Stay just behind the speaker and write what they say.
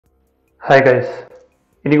Hi guys,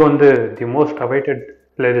 இன்னைக்கு வந்து the most awaited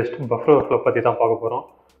playlist buffer overflow பற்றி தான் பார்க்க போகிறோம்.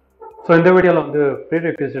 ஸோ இந்த வீடியோவில் வந்து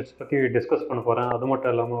ப்ரீரெக்விசிட்ஸ் பற்றி டிஸ்கஸ் பண்ண போகிறேன். அது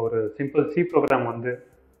மட்டும் இல்லாமல் ஒரு சிம்பிள் சி ப்ரோக்ராம் வந்து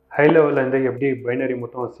ஹை லெவலில் இருந்து எப்படி பைனரி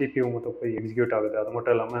மட்டும் சிபியூ மட்டும் போய் எக்ஸிக்யூட் ஆகுது, அது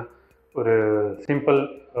மட்டும் இல்லாமல் ஒரு சிம்பிள்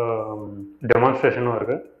டெமான்ஸ்ட்ரேஷனும்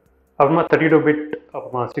இருக்குது. அப்புறமா 32 பிட்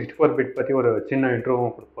அப்புறமா 64 பிட் பற்றி ஒரு சின்ன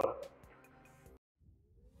இன்ட்ரோவும் கொடுக்க போகிறேன்.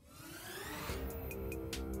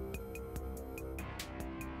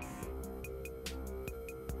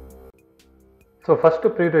 ஸோ ஃபஸ்ட்டு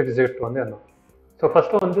ப்ரீரெக்விசிட் வந்து என்ன? ஸோ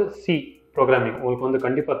ஃபஸ்ட்டு வந்து சி ப்ரோக்ராமிங் உங்களுக்கு வந்து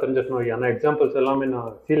கண்டிப்பாக தெரிஞ்சிடணும். ஏன்னா எக்ஸாம்பிள்ஸ் எல்லாமே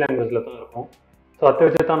நான் சி லாங்குவேஜில் தான் இருக்கும். ஸோ அதை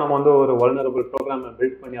வச்சு தான் நம்ம வந்து ஒரு வல்னரபிள் ப்ரோக்ராமை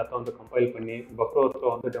பில்ட் பண்ணி அதை வந்து கம்பைல் பண்ணி பஃபர் ஓவர்ஃப்ளோ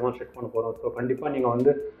வந்து டெமான்ஸ்ட்ரேட் பண்ண போகிறோம். ஸோ கண்டிப்பாக நீங்கள்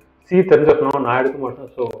வந்து சி தெரிஞ்சிடணும். நான் எடுக்க மாட்டேன்.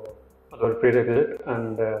 ஸோ அது ஒரு ப்ரீரெக்விசிட்.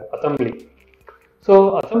 And assembly. ஸோ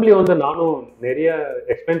அசம்பிளி வந்து நானும் நிறைய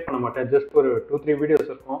எக்ஸ்பிளைன் பண்ண மாட்டேன். ஜஸ்ட் ஒரு 2-3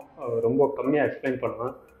 வீடியோஸ் இருக்கும், ரொம்ப கம்மியாக எக்ஸ்பிளைன்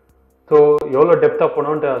பண்ணுவேன். ஸோ எவ்வளோ டெப்த்தாக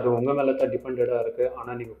போனோன்ட்டு அது உங்கள் மேலே தான் டிபெண்டடாக இருக்குது.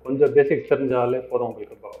 ஆனால் நீங்கள் கொஞ்சம் பேசிக்ஸ் தெரிஞ்சாலே போதும்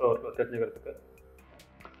உங்களுக்கு பஃபர் ஓவர்ஃப்ளோ தெரிஞ்சுக்கிறதுக்கு.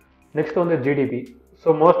 நெக்ஸ்ட் வந்து GDP.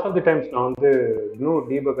 So most of the Times நான் வந்து க்னூ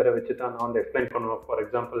டீபக்கரை வச்சு தான் நான் வந்து எக்ஸ்பிளைன் பண்ணுவேன். ஃபார்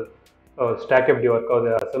எக்ஸாம்பிள் ஸ்டாக் எப்படி ஒர்க்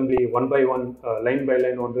ஆகுது, assembly 1 by 1 line by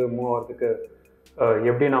line வந்து மூவ் ஆகிறதுக்கு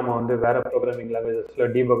எப்படி நாம் வந்து வேறு ப்ரோக்ராமிங்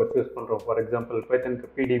லாங்குவேஜஸில் டீபக்கர்ஸ் யூஸ் பண்ணுறோம். ஃபார் எக்ஸாம்பிள்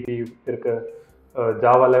பைத்தனுக்கு பிடிபி இருக்குது,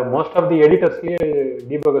 ஜாவாவில் மோஸ்ட் ஆஃப் தி எடிட்டர்ஸ்லேயே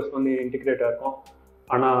டீபக்கர்ஸ் வந்து இன்டிகிரேட்டாக இருக்கும்.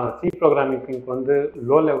 ஆனால் சி ப்ரோக்ராமிங்க்கு வந்து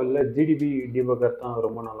லோ லெவலில் ஜிடிபி டீபக்கர் தான்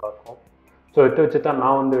ரொம்ப நல்லாயிருக்கும். ஸோ இதை வச்சு தான்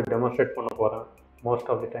நான் வந்து டெமான்ஸ்ட்ரேட் பண்ண போகிறேன் மோஸ்ட்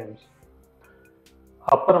ஆஃப் தி டைம்ஸ்.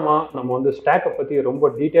 அப்புறமா நம்ம வந்து ஸ்டாக்கை பற்றி ரொம்ப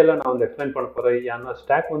டீட்டெயிலாக நான் வந்து எக்ஸ்பிளைன் பண்ண போகிறேன். ஏன்னா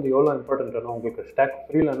ஸ்டாக் வந்து எவ்வளோ இம்பார்ட்டன்ட்னா உங்களுக்கு ஸ்டாக்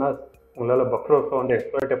புரியலன்னா உங்களால் பஃபர் ஓவர்ஃப்ளோ வந்து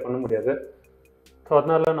எக்ஸ்ப்ளாய்ட்டே பண்ண முடியாது. ஸோ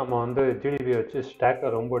அதனால நம்ம வந்து ஜிடிபி வச்சு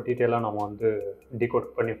ஸ்டாக்கை ரொம்ப டீட்டெயிலாக நம்ம வந்து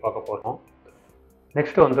டீகோட் பண்ணி பார்க்க போகிறோம்.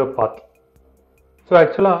 நெக்ஸ்ட்டு வந்து பாத். ஸோ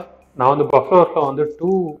ஆக்சுவலாக நான் வந்து பஃபர் ஓவர்ஃப்ளோ வந்து 2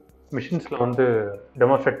 மிஷின்ஸில் வந்து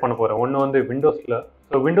டெமான்ஸ்ட்ரேட் பண்ண போகிறேன். ஒன்று வந்து விண்டோஸில்.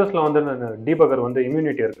 ஸோ விண்டோஸில் வந்து நான் டீபக்கர் வந்து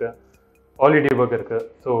இம்யூனிட்டி இருக்குது, பாலி டீபக் இருக்குது.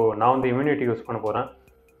 ஸோ நான் வந்து இம்யூனிட்டி யூஸ் பண்ண போகிறேன்.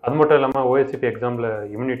 அது மட்டும் இல்லாமல் ஓஎஸ்சிபி எக்ஸாமில்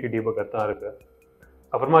இம்யூனிட்டி டீபக்கர் தான் இருக்குது.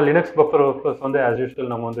 அப்புறமா லினக்ஸ் பஃபர் ஓவர்ஃப்ளோஸ் வந்து ஆஸ்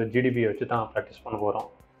யூஸ்வல் நம்ம வந்து ஜிடிபி வச்சு தான் ப்ராக்டிஸ் பண்ண போகிறோம்.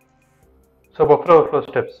 So buffer overflow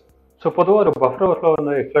steps. So பொதுவாக ஒரு பஃபர் ஓவர்ஃப்ளோ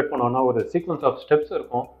வந்து எக்ஸ்பிளைன் பண்ணோன்னா ஒரு சீக்வன்ஸ் ஆஃப் ஸ்டெப்ஸ்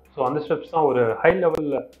இருக்கும். ஸோ அந்த ஸ்டெப்ஸ் தான் ஒரு ஹை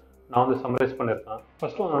லெவலில் நான் வந்து சம்மரைஸ் பண்ணியிருக்கேன்.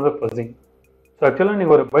 ஃபஸ்ட்டு ஒன்று வந்து ஃபஸ்ஸிங். ஸோ ஆக்சுவலாக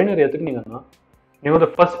நீங்கள் ஒரு பைனரி எடுத்துக்கிட்டீங்கன்னா நீங்கள் வந்து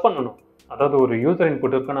ஃபஸ்ட் பண்ணணும். அதாவது ஒரு யூசர்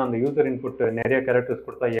இன்புட் இருக்குன்னா அந்த யூசர் இன்புட் நிறைய கேரக்டர்ஸ்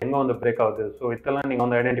கொடுத்தா எங்கே வந்து பிரேக் ஆகுது, ஸோ இதெல்லாம் நீங்கள்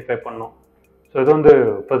வந்து ஐடென்டிஃபை பண்ணணும். ஸோ இது வந்து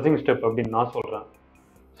ஃபஸ்ஸிங் ஸ்டெப் அப்படின்னு நான் சொல்கிறேன்.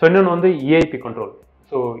 ஸோ இன்னொன்று வந்து இஐபி கண்ட்ரோல்.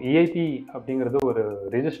 ஸோ இஐபி அப்படிங்கிறது ஒரு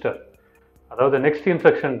ரெஜிஸ்டர், அதாவது நெக்ஸ்ட்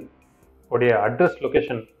இன்ஸ்ட்ரக்ஷன் உடைய அட்ரஸ்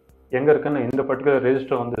லொக்கேஷன் எங்கே இருக்குன்னு இந்த பர்டிகுலர்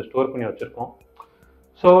ரெஜிஸ்டர் வந்து ஸ்டோர் பண்ணி வச்சுருக்கோம்.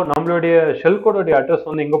 ஸோ நம்மளுடைய ஷெல் கோடோடைய அட்ரஸ்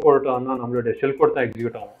வந்து எங்கே போட்டோம்னா நம்மளுடைய ஷெல் கோட் தான்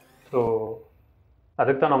எக்ஸிக்யூட் ஆகும். ஸோ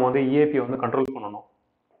அதுக்கு தான் நம்ம வந்து இஏபி வந்து கண்ட்ரோல் பண்ணணும்.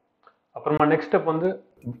 அப்புறமா நெக்ஸ்ட் ஸ்டெப் வந்து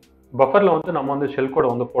பஃபரில் வந்து நம்ம வந்து ஷெல் கோடை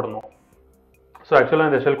வந்து போடணும். ஸோ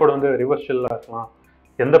ஆக்சுவலாக இந்த ஷெல் கோட் வந்து ரிவர்ஸ் ஷெல்லாக இருக்கலாம்,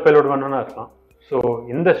 எந்த பேலோட் வேணும்னா இருக்கலாம். ஸோ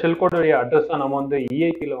இந்த ஷெல் கோடுடைய அட்ரஸ் தான் நம்ம வந்து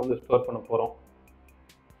இஐபியில் வந்து ஸ்டோர் பண்ண போகிறோம்.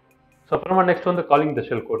 ஸோ அப்புறமா நெக்ஸ்ட் வந்து calling the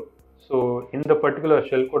shell code. So இந்த பர்டிகுலர்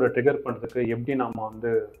ஷெல் கோடை ட்ரிகர் பண்ணுறதுக்கு எப்படி நம்ம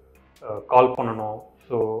வந்து கால் பண்ணணும்,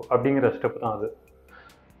 ஸோ அப்படிங்கிற ஸ்டெப் தான் அது.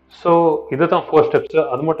 ஸோ இது தான் 4 ஸ்டெப்ஸு.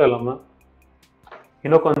 அது மட்டும் இல்லாமல்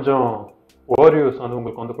இன்னும் கொஞ்சம் ஓவர்வியூஸ் வந்து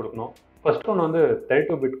உங்களுக்கு வந்து கொடுக்கணும். ஃபர்ஸ்ட் ஒன்று வந்து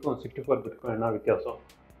 32 பிட்க்கும் 64 பிட்க்கும் என்ன வித்தியாசம்.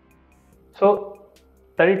 ஸோ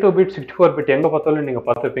 32 பிட் 64 பிட் எங்கே பார்த்தாலும் நீங்கள்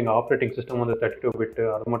பார்த்துருப்பீங்க. ஆப்ரேட்டிங் சிஸ்டம் வந்து 32 பிட்டு.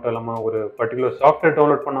 அது மட்டும் இல்லாமல் ஒரு பர்டிகுலர் சாஃப்ட்வேர்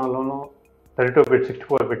டவுன்லோட் பண்ணாலும் 32 பிட்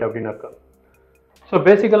 64 பிட் அப்படின்னு இருக்கு. ஸோ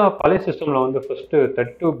பேசிக்கலாக பழைய சிஸ்டமில் வந்து ஃபஸ்ட்டு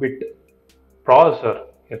 32 பிட் ப்ராசஸர்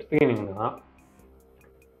எடுத்துக்கிட்டிங்கன்னா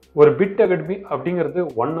ஒரு பிட் அகட்பி அப்படிங்கிறது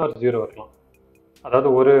 1 or 0 இருக்கலாம். அதாவது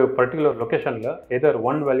ஒரு பர்டிகுலர் லொக்கேஷனில் எதர்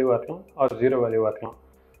 1 வேல்யூவாக இருக்கலாம் ஆர் 0 வேல்யூவாக இருக்கலாம்.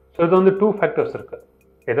 ஸோ இது வந்து 2 ஃபேக்டர்ஸ் இருக்குது,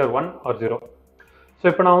 எதர் 1 or 0. ஸோ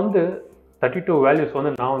இப்போ நான் வந்து 32 வேல்யூஸ்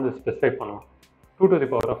வந்து நான் வந்து ஸ்பெசிஃபை பண்ணுவேன், 2 to the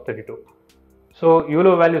power of 32. So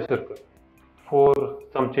இவ்வளோ வேல்யூஸ் இருக்குது, 4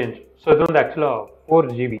 சம் சேஞ்ச். ஸோ இது வந்து ஆக்சுவலாக 4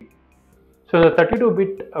 GB. ஸோ இந்த 32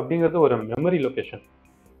 பிட் அப்படிங்கிறது ஒரு memory location.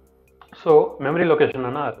 So memory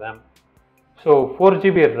லொக்கேஷன்னா RAM. So 4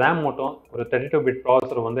 GB RAM மட்டும் ஒரு 32 பிட்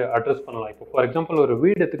ப்ராசஸர் வந்து அட்ரஸ் பண்ணலாம். இப்போ ஃபார் எக்ஸாம்பிள் ஒரு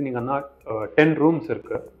வீடு எடுத்துக்கிட்டிங்கன்னா 10 ரூம்ஸ்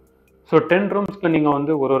இருக்குது. ஸோ 10 ரூம்ஸ்க்கு நீங்கள்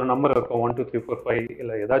வந்து ஒரு நம்பர் இருக்கும், 1 2 3 4 5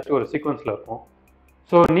 இல்லை ஏதாச்சும் ஒரு சீக்வன்ஸில் இருக்கும்.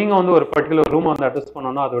 ஸோ நீங்கள் வந்து ஒரு பர்டிகுலர் ரூம் வந்து அட்ரஸ்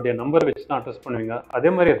பண்ணோன்னா அதோடைய நம்பர் வச்சு தான் அட்ரஸ் பண்ணுவீங்க.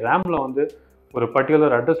 அதே மாதிரி ரேமில் வந்து ஒரு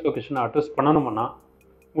பர்டிகுலர் அட்ரஸ் லொக்கேஷனை அட்ரஸ் பண்ணணும்னா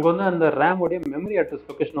உங்களுக்கு வந்து அந்த ரேமுடைய மெமரி அட்ரஸ்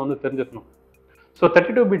லொக்கேஷனை வந்து தெரிஞ்சுக்கணும். ஸோ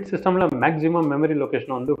 32 பிட் சிஸ்டமில் மேக்ஸிமம் மெமரி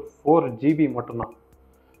லொக்கேஷன் வந்து 4 GB மட்டும்தான்.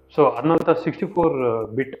 ஸோ அதனால தான் 64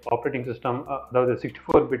 பிட் ஆப்ரேட்டிங் சிஸ்டம், அதாவது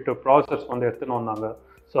 64 பிட் ப்ராசஸர்ஸ் வந்து எடுத்துன்னு வந்தாங்க.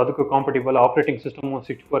 ஸோ அதுக்கு காம்படிபிள் ஆப்ரேட்டிங் சிஸ்டமும்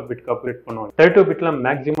 64 பிட்க்கு அப்கிரேட் பண்ணுவாங்க. 32 பிட்ல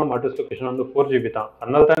மேக்ஸிமம் அட்ரஸ் லொகேஷன் வந்து 4 GB தான்.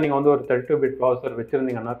 அதனால தான் நீங்கள் வந்து ஒரு 32 பிட் ப்ராசஸர்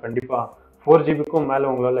வச்சுருந்தீங்கன்னா கண்டிப்பாக 4 GBக்கும் மேலே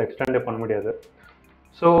உங்களால் எக்ஸ்டெண்டே பண்ண முடியாது.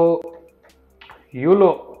 ஸோ இவ்வளோ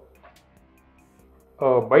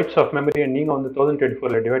பைட்ஸ் ஆஃப் மெமரியை நீங்கள் வந்து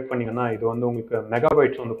 1024 டிவைட் பண்ணிங்கன்னா இது வந்து உங்களுக்கு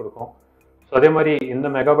மெகாபைட்ஸ் வந்து கொடுக்கும். ஸோ அதே மாதிரி இந்த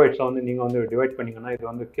மெகாபைட்ஸை வந்து நீங்கள் வந்து டிவைட் பண்ணிங்கன்னா இது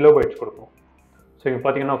வந்து கிலோபைட்ஸ் கொடுக்கும். ஸோ இங்கே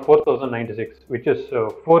பார்த்தீங்கன்னா 4096 which is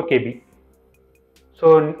 4 KB. ஸோ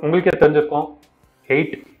உங்களுக்கே தெரிஞ்சிருக்கும்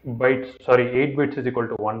 8 bits is equal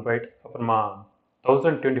to 1 byte. அப்புறமா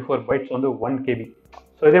 1024 பைட்ஸ் வந்து 1 KB.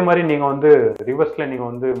 ஸோ இதே மாதிரி நீங்கள் வந்து ரிவர்ஸில் நீங்கள்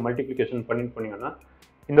வந்து மல்டிப்ளிகேஷன் பண்ணிங்கன்னா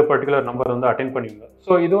இந்த பர்டிகுலர் நம்பர் வந்து அட்டென்ட் பண்ணுவீங்க.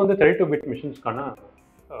 ஸோ இது வந்து 32 பிட் மிஷின்ஸ்க்கான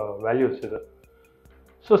வேல்யூஸ் இது.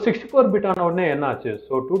 ஸோ 64 பிட் ஆன உடனே என்ன ஆச்சு?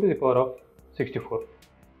 So 2 to the power of 64.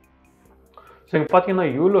 So இங்கே பார்த்தீங்கன்னா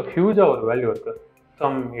இவ்வளோ ஹியூஜாக ஒரு வேல்யூ இருக்குது,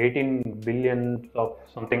 some 18 billion of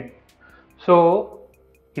something. So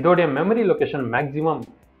இதோடைய மெமரி லொக்கேஷன் மேக்ஸிமம்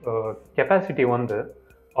கெப்பாசிட்டி வந்து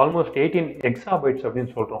ஆல்மோஸ்ட் 18 exabytes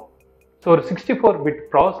அப்படின்னு சொல்கிறோம். ஸோ ஒரு 64 பிட்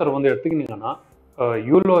ப்ராசஸர் வந்து எடுத்துக்கிட்டிங்கன்னா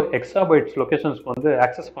இவ்வளோ எக்ஸாபைட்ஸ் லொக்கேஷன்ஸ்க்கு வந்து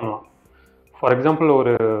ஆக்சஸ் பண்ணலாம். ஃபார் எக்ஸாம்பிள்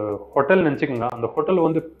ஒரு ஹோட்டல் நினச்சிக்கோங்க, அந்த ஹோட்டல்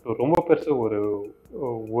வந்து ரொம்ப பெருசு, ஒரு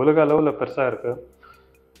உலக அளவில் பெருசாக இருக்குது.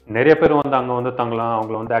 நிறைய பேர் வந்து அங்கே வந்து தங்கலாம்,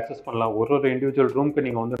 அவங்கள வந்து ஆக்சஸ் பண்ணலாம். ஒரு இண்டிவிஜுவல் ரூமுக்கு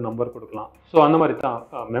நீங்கள் வந்து நம்பர் கொடுக்கலாம். ஸோ அந்த மாதிரி தான்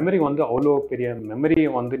மெமரி வந்து அவ்வளோ பெரிய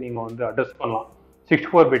மெமரியை வந்து நீங்கள் வந்து அட்ரஸ் பண்ணலாம்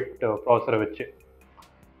 64 பிட் ப்ராசஸரை வச்சு.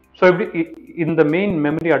 ஸோ இப்படி இந்த மெயின்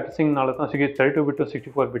மெமரி அட்ரஸிங்னால தான் 32 பிட் டு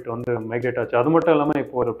 64 பிட் வந்து மைக்ரேட் ஆச்சு. அது மட்டும் இல்லாமல்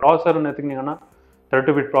இப்போ ஒரு ப்ராசஸர்னு எடுத்துக்கிட்டிங்கன்னா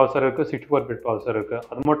 32 பிட் ப்ராசஸர் இருக்குது, 64 பிட் ப்ராசஸர் இருக்குது.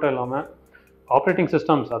 அது மட்டும் இல்லாமல் ஆப்ரேட்டிங்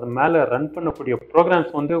சிஸ்டம்ஸ் அது மேலே ரன் பண்ணக்கூடிய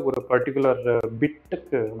ப்ரோக்ராம்ஸ் வந்து ஒரு பர்டிகுலர்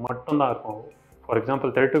பிட்டுக்கு மட்டும்தான் இருக்கும். For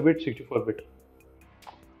example 32 bit 64 bit.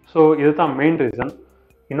 So இதுதான் மெயின் ரீசன்.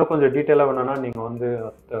 இன்னும் கொஞ்சம் டீட்டெயிலாக வேணும்னா நீங்கள் வந்து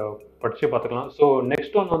அதை படித்து பார்த்துக்கலாம். ஸோ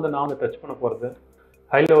நெக்ஸ்ட் ஒன் வந்து நான் வந்து டச் பண்ண போகிறது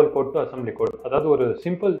high level code to assembly code. அதாவது ஒரு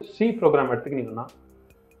சிம்பிள் சி ப்ரோக்ராம் எடுத்துக்கிட்டிங்கன்னா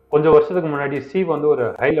கொஞ்சம் வருஷத்துக்கு முன்னாடி சி வந்து ஒரு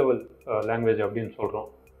ஹை லெவல் லாங்குவேஜ் அப்படின்னு சொல்கிறோம்.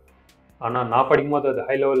 ஆனால் நான் படிக்கும்போது அது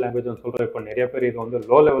ஹை லெவல் லாங்குவேஜ்னு சொல்கிறேன். இப்போ நிறைய பேர் இது வந்து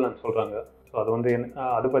லோ லெவல்னு சொல்கிறாங்க. ஸோ அது வந்து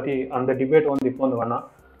அதை பற்றி அந்த டிபேட் வந்து இப்போ வந்து வேணாம்.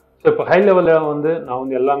 ஸோ இப்போ ஹை லெவலில் வந்து நான்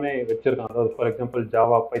வந்து எல்லாமே வச்சுருக்கேன். அதாவது for example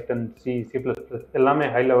Java, Python, C++ எல்லாமே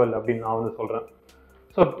ஹை லெவல் அப்படின்னு நான் வந்து சொல்கிறேன்.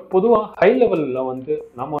 ஸோ பொதுவாக ஹை லெவலில் வந்து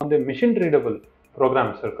நம்ம வந்து மிஷின் ரீடபிள்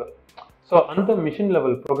ப்ரோக்ராம்ஸ் இருக்குது. ஸோ அந்த மிஷின்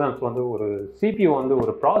லெவல் ப்ரோக்ராம்ஸ் வந்து ஒரு CPU வந்து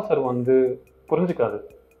ஒரு ப்ராசஸர் வந்து புரிஞ்சிக்காது.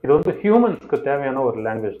 இது வந்து ஹியூமன்ஸ்க்கு தேவையான ஒரு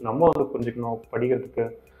லாங்குவேஜ், நம்ம வந்து புரிஞ்சுக்கணும், படிக்கிறதுக்கு,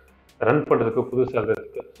 ரன் பண்ணுறதுக்கு, புதுசு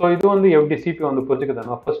எழுதுறதுக்கு. ஸோ இது வந்து எப்படி CPU வந்து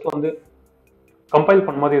புரிஞ்சுக்குதுன்னா ஃபர்ஸ்ட் வந்து கம்பைல்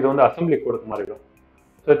பண்ணும்போது இது வந்து அசம்பிளி கோடுக்கு மாறிடும்.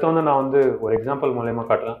 ஸோ இதை வந்து நான் வந்து ஒரு எக்ஸாம்பிள் மூலயமா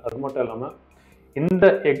காட்டுறேன். அது மட்டும் இல்லாமல் இந்த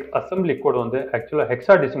அசம்பிளி கோடு வந்து ஆக்சுவலாக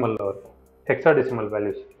ஹெக்ஸாடெசிமலில் இருக்கும். ஹெக்ஸாடெசிமல்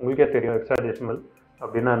வேல்யூஸ் உங்களுக்கே தெரியும். ஹெக்ஸாடெசிமல்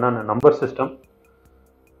அப்படின்னா என்னென்ன நம்பர் சிஸ்டம்.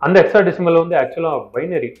 அந்த ஹெக்ஸாடெசிமல் வந்து ஆக்சுவலாக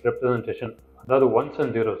பைனரி ரெப்ரசன்டேஷன், அதாவது ஒன்ஸ்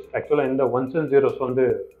அண்ட் ஜீரோஸ். ஆக்சுவலாக இந்த ஒன்ஸ் அண்ட் ஜீரோஸ் வந்து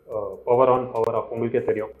பவர் ஆன் பவர் ஆஃப் உங்களுக்கே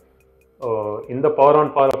தெரியும். இந்த பவர்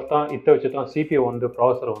ஆன் பவர் ஆஃப் தான் இதை வச்சு தான் CPU வந்து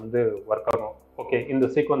ப்ராசஸர் வந்து ஒர்க் ஆகும். ஓகே, இந்த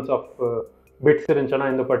சீக்வன்ஸ் ஆஃப் பிட்ஸ் இருந்துச்சுன்னா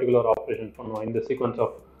இந்த பர்டிகுலர் ஆப்ரேஷன் பண்ணுவோம், இந்த சீக்வன்ஸ்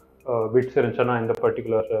ஆஃப் பிட்ஸ் இருந்துச்சுன்னா இந்த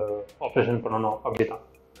பர்டிகுலர் ஆப்ரேஷன் பண்ணணும், அப்படி தான்.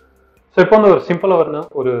 ஸோ இப்போ வந்து ஒரு சிம்பிளாக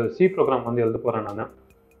ஒரு சி ப்ரோக்ராம் வந்து எழுத போகிறேன் நான்.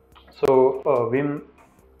 So Vim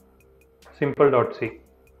simple.c.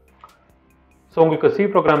 ஸோ உங்களுக்கு சி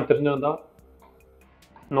ப்ரோக்ராம் தெரிஞ்சிருந்தால்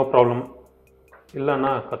நோ ப்ராப்ளம்,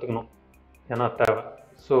 இல்லைன்னா கற்றுக்கணும், ஏன்னா தேவை.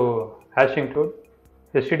 So hash include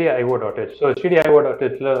stdio.h. So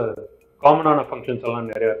stdio.hல காமனான ஃபங்க்ஷன்ஸ் எல்லாம்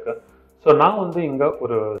நிறையா இருக்குது. ஸோ நான் வந்து இங்கே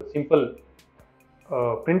ஒரு சிம்பிள்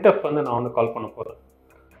printf வந்து நான் வந்து கால் பண்ண போகிறேன்.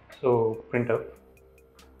 So printf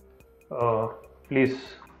please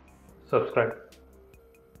subscribe.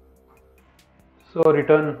 So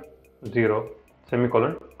return 0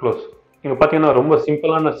 semicolon close. இங்கே பார்த்தீங்கன்னா ரொம்ப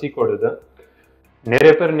சிம்பிளான சி கோடு இது.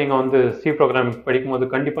 நிறைய பேர் நீங்கள் வந்து சி ப்ரோக்ராம் படிக்கும்போது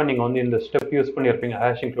கண்டிப்பாக நீங்கள் வந்து இந்த ஸ்டெப் யூஸ் பண்ணியிருப்பீங்க.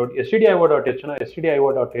 ஹேஷ் இன்க்ளூட் stdio.hனா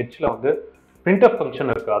stdio.hல வந்து printf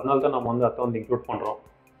ஃபங்க்ஷன் இருக்குது. அதனால தான் நம்ம வந்து அதை வந்து இன்க்ளூட் பண்ணுறோம்.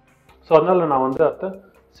 ஸோ அதனால நான் வந்து அதை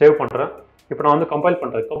சேவ் பண்ணுறேன். இப்போ நான் வந்து கம்பைல்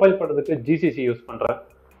பண்ணுறேன். கம்பைல் பண்ணுறதுக்கு GCC யூஸ் பண்ணுறேன்.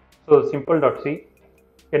 So simple.c.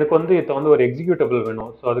 எனக்கு வந்து இதை வந்து ஒரு எக்ஸிக்யூட்டபிள்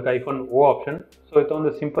வேணும். ஸோ அதுக்கு -O ஆப்ஷன். ஸோ இதை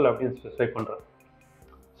வந்து சிம்பிள் அப்படின்னு ஸ்பெசிஃபை பண்ணுறேன்.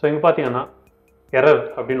 ஸோ இங்கே பார்த்தீங்கன்னா எரர்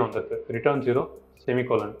அப்படின்னு வந்துருக்கு, ரிட்டர்ன் 0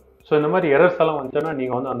 செமிகோலன். ஸோ இந்த மாதிரி எரர்ஸ் எல்லாம் வந்துச்சுன்னா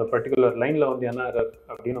நீங்கள் வந்து அந்த பர்டிகுலர் லைனில் வந்து என்ன எரர்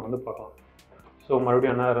அப்படின்னு வந்து பார்க்கலாம். ஸோ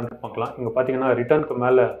மறுபடியும் என்ன எரர்னு பார்க்கலாம். இங்கே பார்த்தீங்கன்னா ரிட்டர்னுக்கு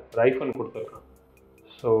மேலே ரைஃபன் கொடுத்துருக்கேன்.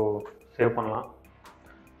 ஸோ சேவ் பண்ணலாம்.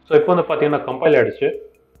 ஸோ இப்போ வந்து பார்த்தீங்கன்னா கம்பைல் ஆகிடுச்சு.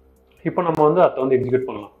 இப்போ நம்ம வந்து அதை வந்து எக்ஸிக்யூட்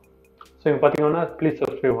பண்ணலாம். ஸோ இங்கே பார்த்தீங்கன்னா ப்ளீஸ்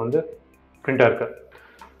சப்ஸ்கிரைப் வந்து பிரிண்டாக இருக்கு.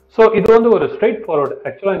 ஸோ இது வந்து ஒரு ஸ்ட்ரைட் ஃபார்வர்டு.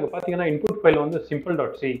 ஆக்சுவலாக இங்கே பார்த்தீங்கன்னா இன்புட் ஃபைல் வந்து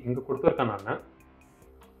simple.c இங்கே கொடுத்துருக்கேன் நான்.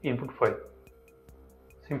 Input file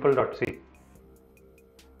simple.c.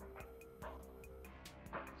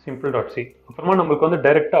 simple.c. அப்புறமா நம்மளுக்கு வந்து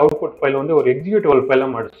டைரக்டா அவுட்புட் ஃபைல் வந்து ஒரு எக்ஸிக்யூட்டிவ் ஃபைலா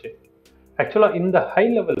மாறிடுச்சு. ஆக்சுவலா இந்த ஹை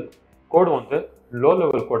லெவல் கோடு வந்து லோ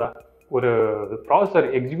லெவல் கோடா ஒரு ப்ராசஸர்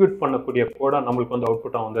எக்ஸிக்யூட் பண்ணக்கூடிய கோடா நம்மளுக்கு வந்து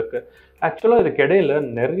அவுட்புட்டாக வந்திருக்கு. ஆக்சுவலாக இதுக்கு இடையில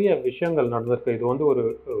நிறைய விஷயங்கள் நடந்திருக்கு. இது வந்து ஒரு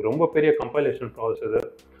ரொம்ப பெரிய கம்பைலேஷன் ப்ராசஸ். இது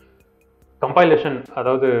கம்பைலேஷன்,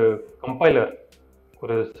 அதாவது கம்பைலர்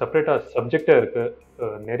ஒரு செப்பரேட்டாக சப்ஜெக்டாக இருக்கு,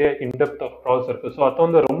 நிறைய இன்டெப்த் ஆஃப் ப்ராசஸ் இருக்கு. ஸோ அதை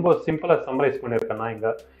வந்து ரொம்ப சிம்பிளாக சம்மரைஸ் பண்ணியிருக்கேன் நான்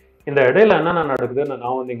இங்கே. இந்த இடையில என்னென்ன நடக்குதுன்னு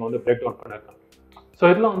நான் வந்து இங்கே வந்து பிரேக் டவுன் பண்ணியிருக்கேன். ஸோ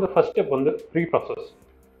இதில் வந்து ஃபர்ஸ்ட் ஸ்டெப் வந்து ப்ரீ ப்ராசஸ்.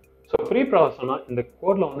 ஸோ ப்ரீ ப்ராசஸ்னா இந்த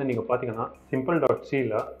கோடில் வந்து நீங்கள் பார்த்தீங்கன்னா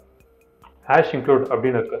simple.cல ஹேஷ் இன்க்ளூட்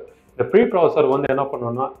அப்படின்னு இருக்கு. இந்த ப்ரீ ப்ராசஸர் வந்து என்ன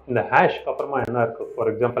பண்ணணும்னா இந்த ஹேஷ்க்கு அப்புறமா என்ன இருக்கு, ஃபார்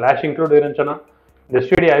எக்ஸாம்பிள் ஹேஷ் இன்க்ளூட் இருந்துச்சுன்னா இந்த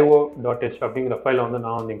stdio.h அப்படிங்கிற ஃபைலை வந்து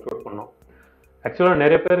நான் வந்து இன்க்ளூட் பண்ணோம். ஆக்சுவலாக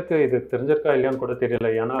நிறைய பேருக்கு இது தெரிஞ்சிருக்கா இல்லையான்னு கூட தெரியல.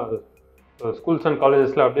 ஏன்னா ஸ்கூல்ஸ் அண்ட்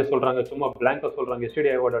காலேஜஸ்ல அப்படியே சொல்றாங்க, சும்மா பிளாங்காக சொல்றாங்க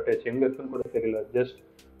stdio.h எங்க இருக்குன்னு கூட தெரியல. Just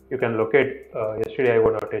you can locate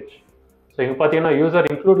stdio.h. So இங்கே பார்த்தீங்கன்னா யூசர்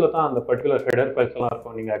இன்க்ளூட்ல தான் அந்த பர்டிகுலர் ஹெடர் ஃபைல்ஸ் எல்லாம்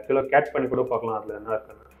இருக்கும். நீங்கள் ஆக்சுவலாக கேட் பண்ணி கூட பார்க்கலாம் அதில் என்ன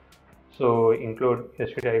இருக்குன்னு. So include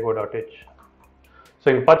stdio.h. ஸோ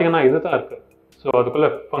இங்கே பார்த்தீங்கன்னா இது தான் இருக்குது. ஸோ அதுக்குள்ளே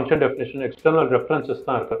ஃபங்க்ஷன் டெஃபினேஷன், எக்ஸ்டர்னல் ரெஃபரன்சஸ்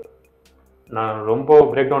தான் இருக்குது. நான் ரொம்ப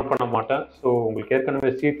பிரேக் டவுன் பண்ண மாட்டேன். ஸோ உங்களுக்கு ஏற்கனவே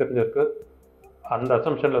சி தெரிஞ்சிருக்கு, அந்த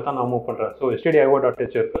அசம்ஷனில் தான் நான் மூவ் பண்ணுறேன். ஸோ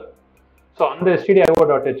stdio.h இருக்குது. ஸோ அந்த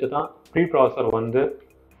stdio.h தான் ப்ரீ ப்ராசஸர் வந்து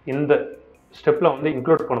இந்த ஸ்டெப்பில் வந்து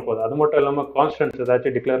இன்க்ளூட் பண்ண போகுது. அது மட்டும் இல்லாமல் கான்ஸ்டன்ட்ஸ்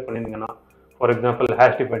ஏதாச்சும் டிக்ளேர் பண்ணியிருந்தீங்கன்னா, for example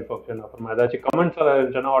hash define function, அப்புறமா ஏதாச்சும் கமெண்ட்ஸ்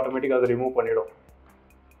இருந்துச்சுன்னா ஆட்டோமேட்டிக்காக அதை ரிமூவ் பண்ணிடும்.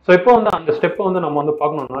 ஸோ இப்போ வந்து அந்த ஸ்டெப்பை வந்து நம்ம வந்து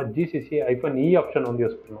பார்க்கணும்னா GCC-E ஆப்ஷன் வந்து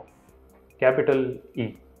யூஸ் பண்ணணும், கேபிட்டல் இ.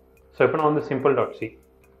 ஸோ இப்போ நான் வந்து simple.c.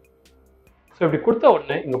 ஸோ இப்படி கொடுத்த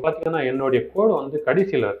உடனே இங்கே பார்த்தீங்கன்னா என்னுடைய கோடு வந்து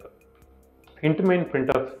கடைசியில் இருக்கு. இன்ட் மெயின்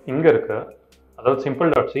printf இங்கே இருக்கு, அதாவது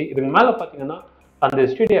simple.c. இதுக்கு மேலே பார்த்தீங்கன்னா அந்த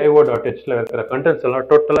stdio.hல இருக்கிற கண்டென்ட்ஸ் எல்லாம்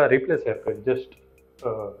டோட்டலாக ரீப்ளேஸ் ஆயிருக்கு. ஜஸ்ட்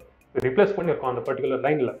ரீப்ளேஸ் பண்ணியிருக்கோம் அந்த பர்டிகுலர்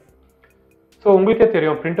லைனில். ஸோ உங்களுக்கே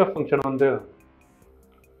தெரியும் printf ஃபங்க்ஷன் வந்து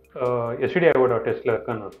stdio.hல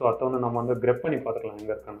இருக்கான்னு. ஸோ அதை வந்து நம்ம வந்து grep பண்ணி பார்த்துக்கலாம்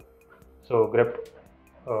எங்கே இருக்கான்னு. So grep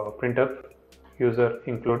printf user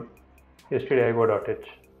include stdio.h.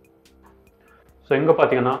 So இங்கே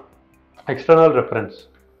பார்த்தீங்கன்னா எக்ஸ்டர்னல் ரெஃபரன்ஸ்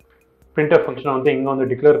printf ஃபங்க்ஷனை வந்து இங்கே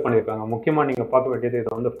வந்து டிக்ளேர் பண்ணியிருக்காங்க. முக்கியமாக நீங்கள் பார்க்க வேண்டியது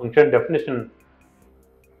இது வந்து ஃபங்க்ஷன் டெஃபினேஷன்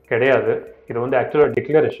கிடையாது, இது வந்து ஆக்சுவலாக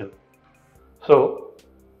டிக்ளரேஷன். ஸோ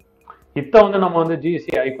இதை வந்து நம்ம வந்து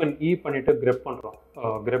GCC-E பண்ணிட்டு grep பண்ணுறோம்,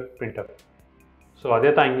 grep printf. ஸோ அதே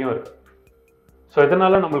தான் இங்கேயும் இருக்கு. ஸோ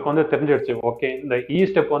இதனால நம்மளுக்கு வந்து தெரிஞ்சிடுச்சு, ஓகே இந்த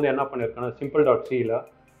ஸ்டெப் வந்து என்ன பண்ணியிருக்கோன்னா simple.cல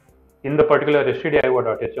இந்த பர்டிகுலர்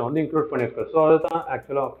stdio.h வந்து இன்க்ளூட் பண்ணியிருக்கு. ஸோ அதுதான்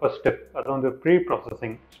ஆக்சுவலாக ஃபர்ஸ்ட் ஸ்டெப், அது வந்து ப்ரீ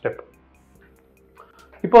ப்ராசஸிங் ஸ்டெப்.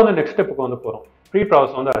 இப்போ வந்து நெக்ஸ்ட் ஸ்டெப்புக்கு வந்து போகிறோம். ப்ரீ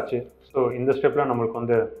ப்ராசஸ் வந்து ஆச்சு. ஸோ இந்த ஸ்டெப்பில் நம்மளுக்கு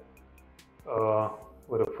வந்து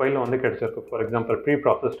ஒரு ஃபைல் வந்து கிடைச்சிருக்கு, for example pre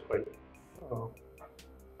processed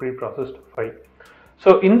file. So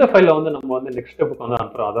இந்த ஃபைலில் வந்து நம்ம வந்து நெக்ஸ்ட் ஸ்டெப்புக்கு வந்து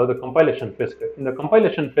அனுப்புகிறோம், அதாவது கம்பைலேஷன் ஃபேஸ்க்கு. இந்த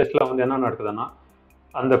கம்பைலேஷன் ஃபேஸில் வந்து என்ன நடக்குதுன்னா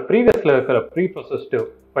அந்த ப்ரீவியஸில் இருக்கிற ப்ரீ ப்ராசஸ்டு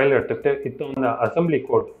ஃபைல் எடுத்துகிட்டு இப்போ வந்து அசம்பிளி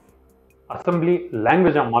கோட், அசம்பிளி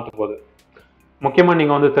லாங்குவேஜாக மாற்ற போகுது. முக்கியமாக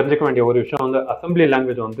நீங்கள் வந்து தெரிஞ்சுக்க வேண்டிய ஒரு விஷயம் வந்து அசம்பிளி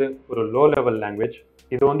லாங்குவேஜ் வந்து ஒரு லோ லெவல் லாங்குவேஜ்.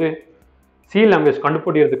 இது வந்து சி லாங்குவேஜ்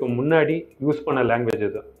கண்டுபிடிக்கிறதுக்கு முன்னாடி யூஸ் பண்ண லாங்குவேஜ்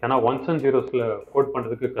இது. ஏன்னா 1s and 0s கோட்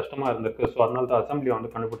பண்ணுறதுக்கு கஷ்டமாக இருந்திருக்கு. ஸோ அதனால தான் அசம்பிளி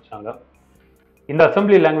வந்து கண்டுபிடிச்சாங்க. இந்த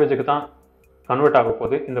அசம்பிளி லாங்குவேஜுக்கு தான் கன்வெர்ட் ஆக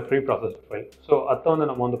போகுது இந்த ப்ரீ ப்ராசஸ் ஃபைல். ஸோ அதை வந்து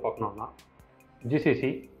நம்ம வந்து பார்க்கணும்னா GCC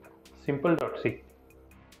simple.c.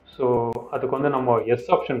 ஸோ அதுக்கு வந்து நம்ம எஸ்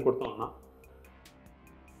ஆப்ஷன் கொடுத்தோம்னா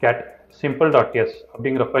cat simple.s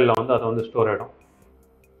அப்படிங்கிற ஃபைலில் வந்து அதை வந்து ஸ்டோர் ஆகிடும்.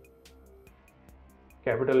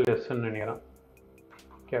 கேபிட்டல் எஸ்ன்னு நினைக்கிறேன்,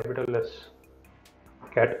 capital S,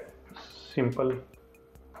 cat simple.s.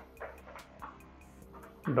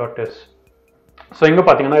 So இங்கே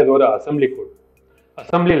பார்த்தீங்கன்னா இது ஒரு அசம்பிளி கோட்,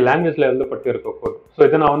 அசம்பிளி லாங்குவேஜில் எழுதப்பட்டு இருக்க கோட். ஸோ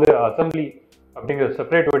இதை நான் வந்து அசம்பிளி அப்படிங்கிற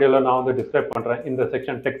செப்பரேட் வீடியோவில் நான் வந்து டிஸ்கிரைப் பண்ணுறேன். இந்த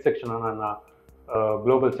செக்ஷன் டெக்ஸ்ட் செக்ஷன் என்னன்னா,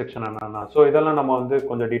 குளோபல் செக்ஷன் என்னன்னா, ஸோ இதெல்லாம் நம்ம வந்து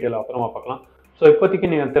கொஞ்சம் டீட்டெயிலாக அப்புறமா பார்க்கலாம். ஸோ இப்போதைக்கு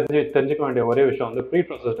நீங்கள் தெரிஞ்சுக்க வேண்டிய ஒரே விஷயம் வந்து ப்ரீ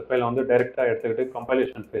ப்ராசஸ்டு ஃபைலை வந்து டைரெக்டாக எடுத்துக்கிட்டு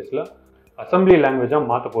கம்பைலேஷன் ஃபேஸில் அசம்பிளி லாங்குவேஜாக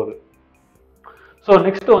மாற்ற போகுது. ஸோ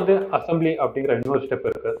நெக்ஸ்ட் வந்து அசம்பிளி அப்படிங்கிற இன்னொரு ஸ்டெப்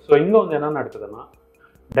இருக்குது. ஸோ இங்கே வந்து என்ன நடக்குதுன்னா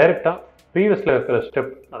டைரெக்டாக ப்ரீவியஸில் இருக்கிற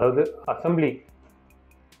ஸ்டெப், அதாவது அசம்பிளி,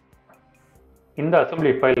 இந்த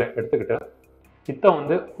அசம்பிளி ஃபைலை எடுத்துக்கிட்டு இதை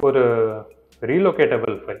வந்து ஒரு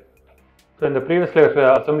ரீலோகேட்டபிள் ஃபைல். ஸோ இந்த ப்ரீவியஸில் இருக்கிற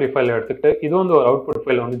அசம்பிளி ஃபைலை எடுத்துக்கிட்டு இது வந்து ஒரு அவுட்புட்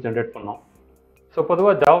ஃபைலை வந்து ஜென்ரேட் பண்ணோம். ஸோ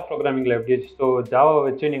பொதுவாக ஜாவா ப்ரோக்ராமிங்கில் எப்படி, ஸோ ஜாவா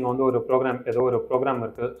வச்சு நீங்கள் வந்து ஒரு ப்ரோக்ராம், ஏதோ ஒரு ப்ரோக்ராம்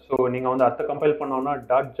இருக்குது. ஸோ நீங்கள் வந்து அதை கம்பைல் பண்ணோன்னா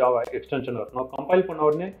 .java எக்ஸ்டென்ஷன் வரணும். கம்பைல் பண்ண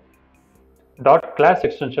உடனே .class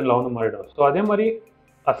எக்ஸ்டென்ஷனில் வந்து மாறிடும். ஸோ அதே மாதிரி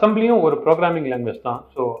அசம்பிளியும் ஒரு ப்ரோக்ராமிங் லாங்குவேஜ் தான்.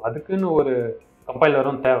 ஸோ அதுக்குன்னு ஒரு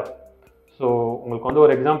கம்பைலரும் தேவை. ஸோ உங்களுக்கு வந்து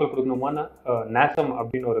ஒரு எக்ஸாம்பிள் கொடுக்கணுமான NASM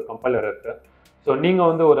அப்படின்னு ஒரு கம்பைலர் இருக்குது. ஸோ நீங்கள்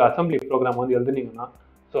வந்து ஒரு அசம்பிளி ப்ரோக்ராம் வந்து எழுதுனீங்கன்னா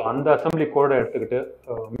ஸோ அந்த அசம்பிளி கோடை எடுத்துக்கிட்டு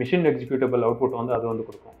மிஷின் எக்ஸிக்யூட்டபிள் அவுட்புட் வந்து அது வந்து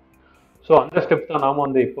கொடுக்கும். ஸோ அந்த ஸ்டெப் தான் நாம்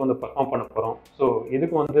வந்து இப்போ வந்து பர்ஃபார்ம் பண்ண போகிறோம். ஸோ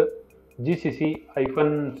இதுக்கு வந்து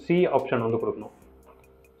GCC-C ஆப்ஷன் வந்து கொடுக்கணும்.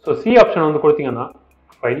 ஸோ சி ஆப்ஷன் வந்து கொடுத்தீங்கன்னா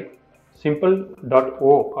ஃபைல்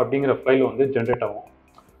simple.o அப்படிங்கிற ஃபைல் வந்து ஜென்ரேட் ஆகும்.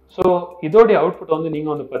 ஸோ இதோடைய அவுட்புட் வந்து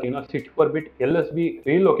நீங்கள் வந்து பார்த்தீங்கன்னா 64-bit LSB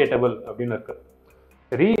ரீலொகேட்டபிள் அப்படின்னு இருக்கு.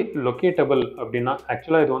 ரீலொகேட்டபிள் அப்படின்னா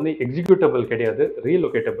ஆக்சுவலாக இது வந்து எக்ஸிக்யூட்டபிள் கிடையாது,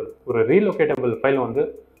 ரீலொகேட்டபிள். ஒரு ரீலொகேட்டபிள் ஃபைல் வந்து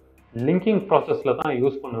லிங்கிங் ப்ராசஸில் தான்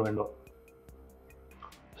யூஸ் பண்ண வேண்டும்.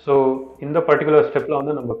 ஸோ இந்த பர்டிகுலர் ஸ்டெப்பில்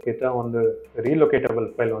வந்து நம்ம கிட்ட வந்து ரீலொகேட்டபிள்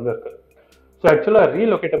ஃபைல் வந்து இருக்குது. ஸோ ஆக்சுவலாக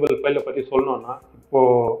ரீலொகேட்டபிள் ஃபைலை பற்றி சொல்லணும்னா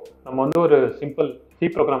இப்போது நம்ம வந்து ஒரு சிம்பிள் சி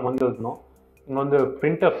ப்ரோக்ராம் வந்து எழுதணும். இங்கே வந்து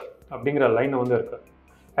printf அப்படிங்கிற லைன் வந்து இருக்குது.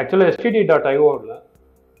 ஆக்சுவலாக std.ioவில்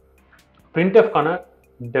printfக்கான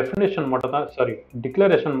டெஃபினேஷன் மட்டும் தான்,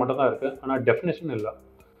 டிக்ளரேஷன் மட்டும் தான் இருக்குது, ஆனால் டெஃபினேஷன் இல்லை.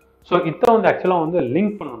 ஸோ இதை வந்து ஆக்சுவலாக வந்து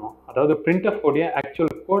லிங்க் பண்ணணும். அதாவது printf உடைய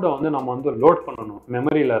ஆக்சுவல் கோடை வந்து நம்ம வந்து லோட் பண்ணணும்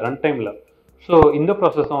மெமரியில் ரன் டைமில். ஸோ இந்த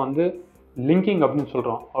ப்ராசஸை வந்து லிங்கிங் அப்படின்னு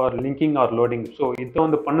சொல்கிறோம், R linking R loading. So இதை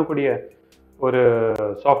வந்து பண்ணக்கூடிய ஒரு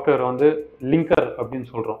சாஃப்ட்வேர் வந்து லிங்கர் அப்படின்னு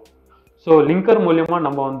சொல்கிறோம். ஸோ லிங்கர் மூலயமா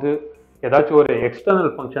நம்ம வந்து ஏதாச்சும் ஒரு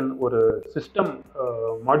எக்ஸ்டர்னல் ஃபங்க்ஷன், ஒரு சிஸ்டம்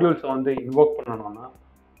மாடியூல்ஸை வந்து இன்வோக் பண்ணணும்னா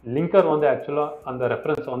லிங்கர் வந்து ஆக்சுவலாக அந்த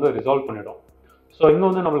ரெஃபரன்ஸை வந்து ரிசால்வ் பண்ணிடும். ஸோ இங்கே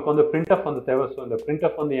வந்து நம்மளுக்கு வந்து printf வந்து தேவை. ஸோ இந்த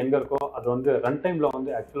printf வந்து எங்கே இருக்கோ அது வந்து ரன் டைமில்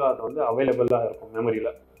வந்து ஆக்சுவலாக அது வந்து அவைலபிளாக இருக்கும்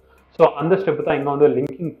மெமரியில். ஸோ அந்த ஸ்டெப் தான் இங்கே வந்து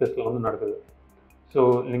லிங்கிங் ஃபேஸில் வந்து நடக்குது. So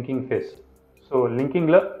linking face, so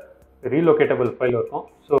லிங்கிங்கில் ரீலொகேட்டபிள் file இருக்கும்.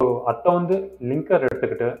 ஸோ அதை வந்து லிங்கர்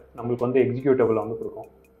எடுத்துக்கிட்டு நம்மளுக்கு வந்து எக்ஸிக்யூட்டபிள் வந்து கொடுக்கும்.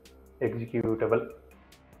 எக்ஸிக்யூட்டபிள்.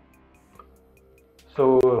 ஸோ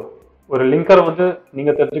ஒரு லிங்கர் வந்து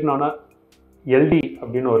நீங்கள் தெரிஞ்சுக்கணுன்னா எல்டி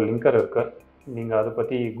அப்படின்னு ஒரு லிங்கர் இருக்கு, நீங்கள் அதை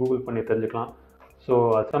பற்றி கூகுள் பண்ணி தெரிஞ்சுக்கலாம். ஸோ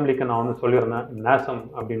அசம்பிளிக்கு நான் வந்து சொல்லியிருந்தேன் நேசம்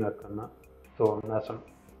அப்படின்னு இருக்குன்னா. ஸோ நேசம்.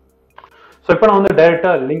 ஸோ இப்போ நான் வந்து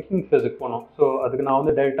டைரெக்டாக லிங்கிங் ஃபேஸுக்கு போனோம். ஸோ அதுக்கு நான்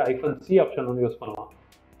வந்து டைரெக்டாக -C ஆப்ஷன் வந்து யூஸ் பண்ணலாம்.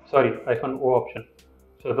 -O option.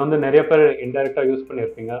 ஸோ இது வந்து நிறைய பேர் இன்டைரக்டாக யூஸ்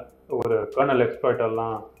பண்ணியிருப்பீங்க ஒரு கர்னல் எக்ஸ்பர்ட்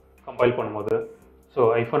எல்லாம் கம்பைல் பண்ணும்போது. ஸோ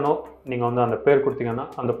 -O நீங்கள் வந்து அந்த பேர் கொடுத்தீங்கன்னா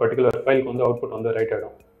அந்த பர்டிகுலர் ஃபைலுக்கு வந்து அவுட்புட் வந்து ரைட்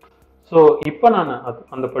ஆகிடும். ஸோ இப்போ நான்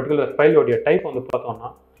அந்த பர்டிகுலர் ஃபைலோடைய டைப் வந்து பார்த்தோம்னா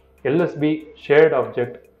LSB shirt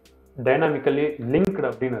object dynamically linked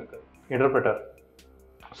அப்படின்னு இருக்கு இன்டர்பிரட்டர்.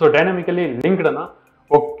 ஸோ டைனாமிக்கலி லிங்க்டுனா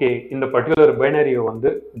ஓகே, இந்த பர்டிகுலர் பைனரியை வந்து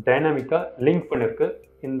டைனாமிக்காக லிங்க் பண்ணியிருக்கு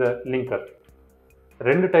இந்த லிங்கர்.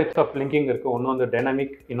 ரெண்டு டைப்ஸ் ஆஃப் லிங்கிங் இருக்குது, ஒன்று வந்து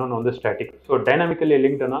டைனாமிக், இன்னொன்று வந்து ஸ்டாட்டிக். ஸோ டைனாமிக்கலி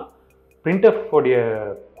லிங்க்டுனா printf உடைய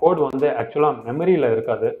கோடு வந்து ஆக்சுவலாக மெமரியில்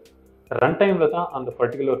இருக்காது, ரன் டைமில் தான் அந்த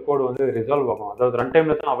பர்டிகுலர் கோடு வந்து ரிசால்வ் ஆகும், அதாவது ரன்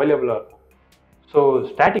டைமில் தான் அவைலபிளாக இருக்கும். ஸோ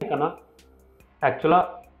ஸ்டாட்டிக்னா ஆக்சுவலாக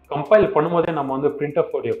கம்பைல் பண்ணும்போதே நம்ம வந்து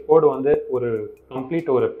printf உடைய கோடு வந்து ஒரு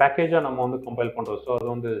கம்ப்ளீட் ஒரு பேக்கேஜாக நம்ம வந்து கம்பைல் பண்ணுறோம். ஸோ அது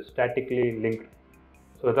வந்து ஸ்டாட்டிக்லி லிங்க்டு.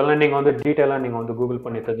 ஸோ இதெல்லாம் நீங்கள் வந்து டீட்டெயிலாக நீங்கள் வந்து கூகுள்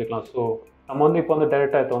பண்ணி தெரிஞ்சுக்கலாம். ஸோ நம்ம வந்து இப்போ வந்து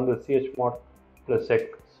டைரெக்டாக இதை வந்து chmod + x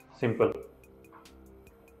சிம்பிள்.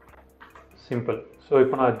 ஸோ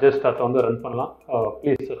இப்போ நான் ஜஸ்ட் அதை வந்து ரன் பண்ணலாம்.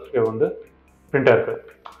 ப்ளீஸ் சப்ஸ்கிரைப் வந்து பிரிண்டாக இருக்குது.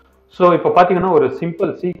 ஸோ இப்போ பார்த்தீங்கன்னா ஒரு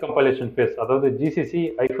சிம்பிள் சி கம்பைலேஷன் ஃபேஸ், அதாவது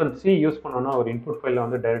GCC-C யூஸ் பண்ணோன்னா ஒரு இன்புட் ஃபைலில்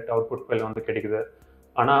வந்து டைரெக்ட் அவுட்புட் ஃபைல் வந்து கிடைக்குது.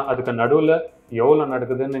 ஆனால் அதுக்கு நடுவில் எவ்வளோ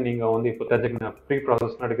நடக்குதுன்னு நீங்கள் வந்து இப்போ தெரிஞ்சுக்கணும். ப்ரீ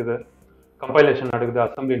ப்ராசஸ் நடக்குது, கம்பைலேஷன் நடக்குது,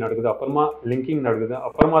 அசம்பிளி நடக்குது, அப்புறமா லிங்கிங் நடக்குது,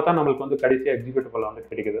 அப்புறமா தான் நம்மளுக்கு வந்து கடைசியாக எக்ஸிக்யூட்டபிள் வந்து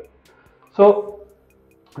கிடைக்குது. ஸோ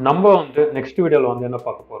நம்ம வந்து நெக்ஸ்ட் வீடியோவில் வந்து என்ன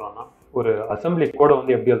பார்க்க போகிறோம்னா ஒரு அசம்பிளி கோடை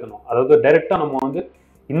வந்து எப்படி எழுதணும். அதாவது டைரெக்டாக நம்ம வந்து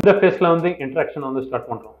இந்த ஃபேஸில் வந்து இன்ட்ராக்ஷன் வந்து ஸ்டார்ட்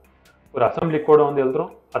பண்ணுறோம். ஒரு அசம்பிளி கோடை வந்து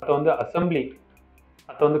எழுதுகிறோம், அதை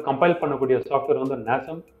வந்து கம்பைல் பண்ணக்கூடிய சாஃப்ட்வேர் வந்து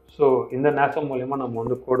நேசம். ஸோ இந்த நேசம் மூலயமா நம்ம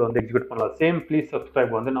வந்து கோடு வந்து எக்ஸிக்யூட் பண்ணலாம். சேம் ப்ளீஸ்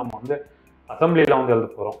சப்ஸ்கிரைப் வந்து நம்ம வந்து அசம்பிளியில் வந்து எழுத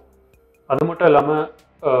போகிறோம். அது மட்டும் இல்லாமல்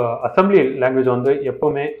அசம்பிளி லாங்குவேஜ் வந்து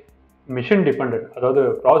எப்போவுமே மிஷின் டிபெண்ட், அதாவது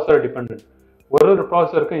ப்ராசஸர் டிபெண்ட். ஒரு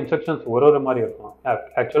ப்ராசஸருக்கு இன்ஸ்ட்ரக்ஷன்ஸ் ஒரு மாதிரி இருக்கும்.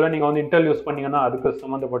 ஆக்சுவலாக நீங்கள் வந்து இன்டெல் யூஸ் பண்ணிங்கன்னா அதுக்கு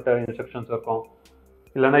சம்மந்தப்பட்ட இன்ஸ்ட்ரக்ஷன்ஸ் இருக்கும்,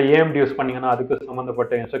 இல்லைனா AMD யூஸ் பண்ணிங்கன்னா அதுக்கு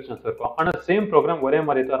சம்மந்தப்பட்ட இன்ஸ்ட்ரக்ஷன்ஸ் இருக்கும். ஆனால் சேம் ப்ரோக்ராம் ஒரே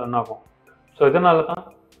மாதிரி தான் ரன் ஆகும். ஸோ இதனால தான்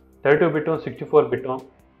 32-பிட்டும் 64-பிட்டும்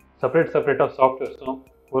செப்பரேட்டாக சாஃப்ட்வேர்ஸும்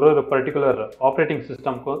ஒரு பர்டிகுலர் ஆப்ரேட்டிங்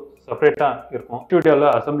சிஸ்டம்க்கும் செப்பரேட்டாக இருக்கும். வீடியோவில்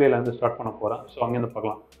அசம்பிளியில் வந்து ஸ்டார்ட் பண்ண போகிறேன். ஸோ அங்கேருந்து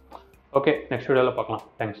பார்க்கலாம். ஓகே, நெக்ஸ்ட் வீடியோவில் பார்க்கலாம்.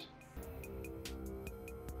 தேங்க்ஸ்.